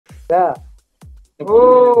Yeah.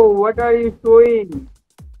 Oh, what are you showing?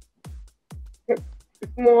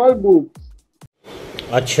 Small boobs.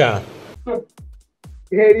 अच्छा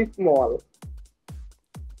Very small.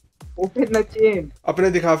 Open the chain.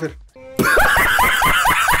 अपने दिखा फिर।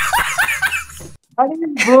 अरे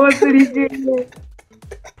बहुत तरीके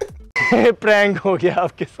से प्रैंक हो गया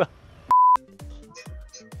आपके साथ।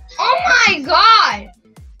 Oh my god!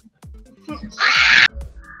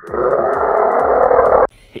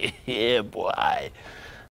 Yeah, boy.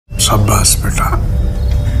 शाबाश बेटा,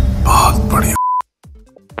 बहुत बढ़िया।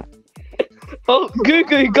 Oh, good,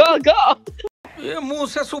 go. ये मुंह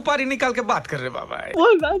से सुपारी निकाल के बात कर रहे बाबा।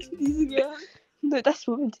 What man's teasing you? No, that's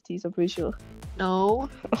women to tease, I'm pretty sure. No.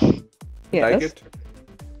 Yes. Like it?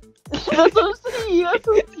 That's so sweet. That's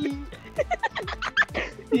so cute.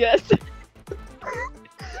 Yes.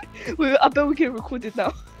 Wait, I bet we can record it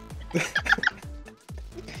now.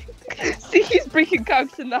 See, he's breaking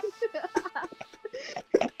character now.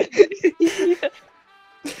 Yeah.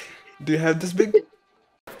 Do you have this big?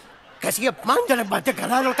 कैसी अपमानजनक बातें कर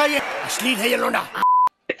रहा है लड़का, ये अश्लील है ये लोंडा।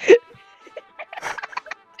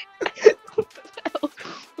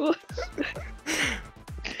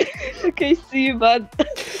 Okay, see you, man.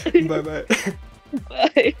 Bye bye.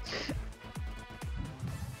 Bye.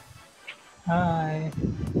 Hi.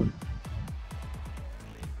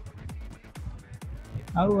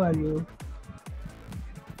 How are you?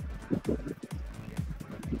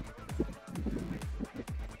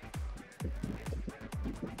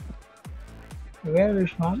 Where is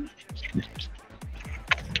from?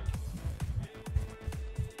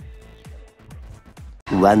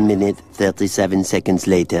 One minute, 37 seconds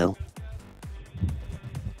later.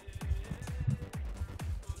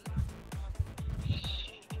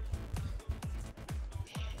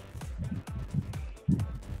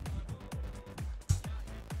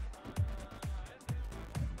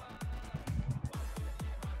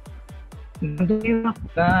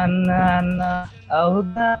 Na, oh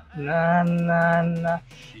na,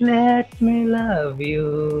 let me love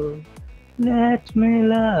you, let me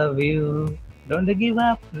love you. Don't give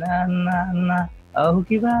up, na, oh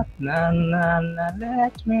give up, na,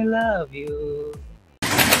 let me love you.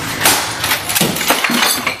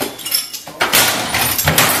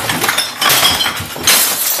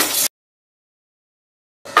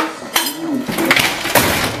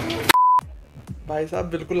 भाई साहब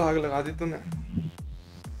बिल्कुल आग लगा दी तूने,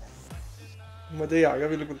 मजा ही आ गया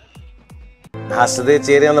बिल्कुल। हसदे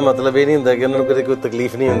चेहरिਆਂ ਦਾ ਮਤਲਬ ਇਹ ਨਹੀਂ ਹੁੰਦਾ ਕਿ ਉਹਨਾਂ ਨੂੰ ਕਦੇ ਕੋਈ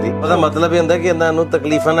ਤਕਲੀਫ ਨਹੀਂ ਹੁੰਦੀ, ਉਹਦਾ ਮਤਲਬ ਇਹ ਹੁੰਦਾ ਕਿ ਇਹਨਾਂ ਨੂੰ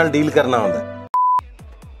ਤਕਲੀਫਾਂ ਨਾਲ ਡੀਲ ਕਰਨਾ ਹੁੰਦਾ।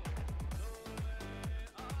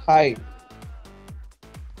 Hi.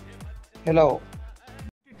 Hello.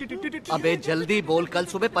 अबे जल्दी बोल, कल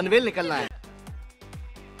सुबह पनवेल निकलना है।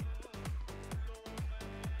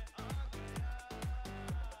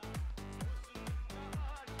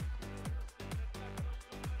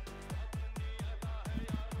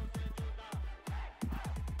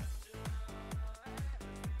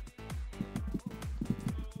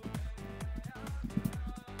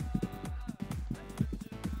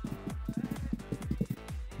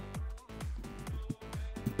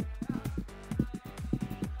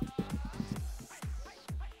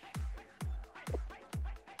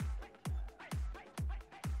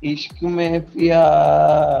 इश्क में पिया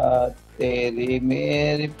तेरी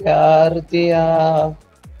मेरी प्यार दिया,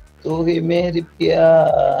 तू ही मेरी पिया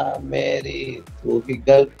मेरी तू ही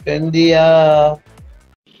गर्लफ्रेंड दिया।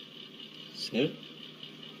 सर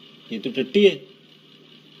ये तो टट्टी है।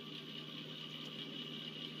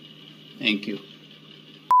 Thank you.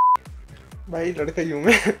 भाई लड़का यूं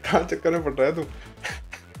में कहाँ चक्कर में पड़ रहा है तू?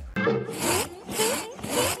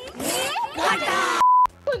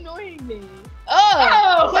 Annoying me. Oh,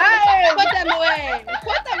 hey, put them away.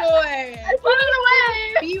 Put them away. Put it away!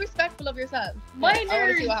 Be respectful of yourself. Minors. I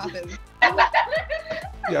want to see what happens.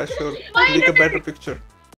 Yeah, sure. Click a better picture.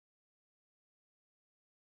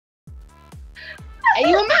 Are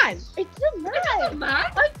you a man? It's a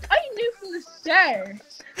man. I knew from the start.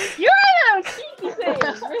 You're a cheeky thing.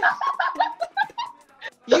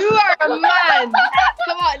 You are a man.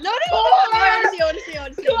 Come on. No. I want to see.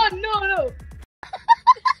 Come on, no.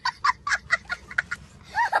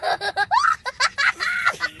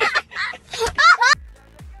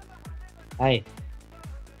 Hi.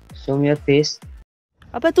 Show me your face.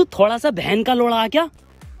 अबे तू थोड़ा सा बहन का लोड़ा आ क्या?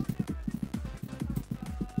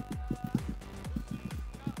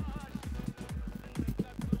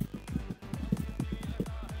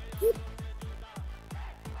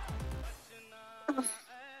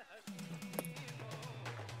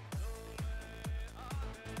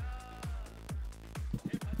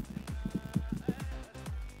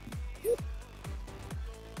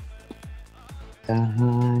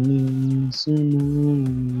 कहानी सुनो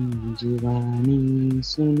जुबानी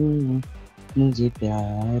सुनो, मुझे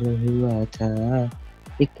प्यार हुआ था,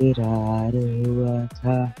 इकरार हुआ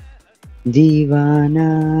था, दीवाना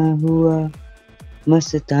हुआ,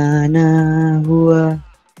 मस्ताना हुआ,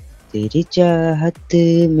 तेरी चाहत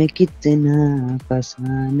में कितना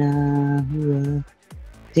फसाना हुआ,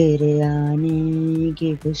 तेरे आने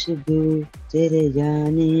की खुशबू, तेरे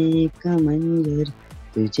जाने का मंजर,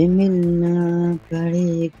 तुझे मिलना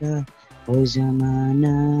पड़ेगा, वो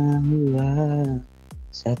जमाना हुआ,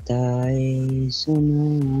 सताए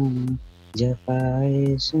सुनो,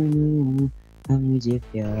 जफाए सुनो, मुझे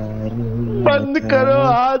प्यार हुआ बंद था, करो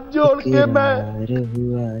हाथ जोड़ के मैं इकरार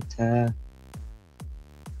हुआ था।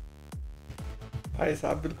 भाई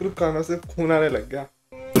साहब बिल्कुल कानों से खून आने लग गया।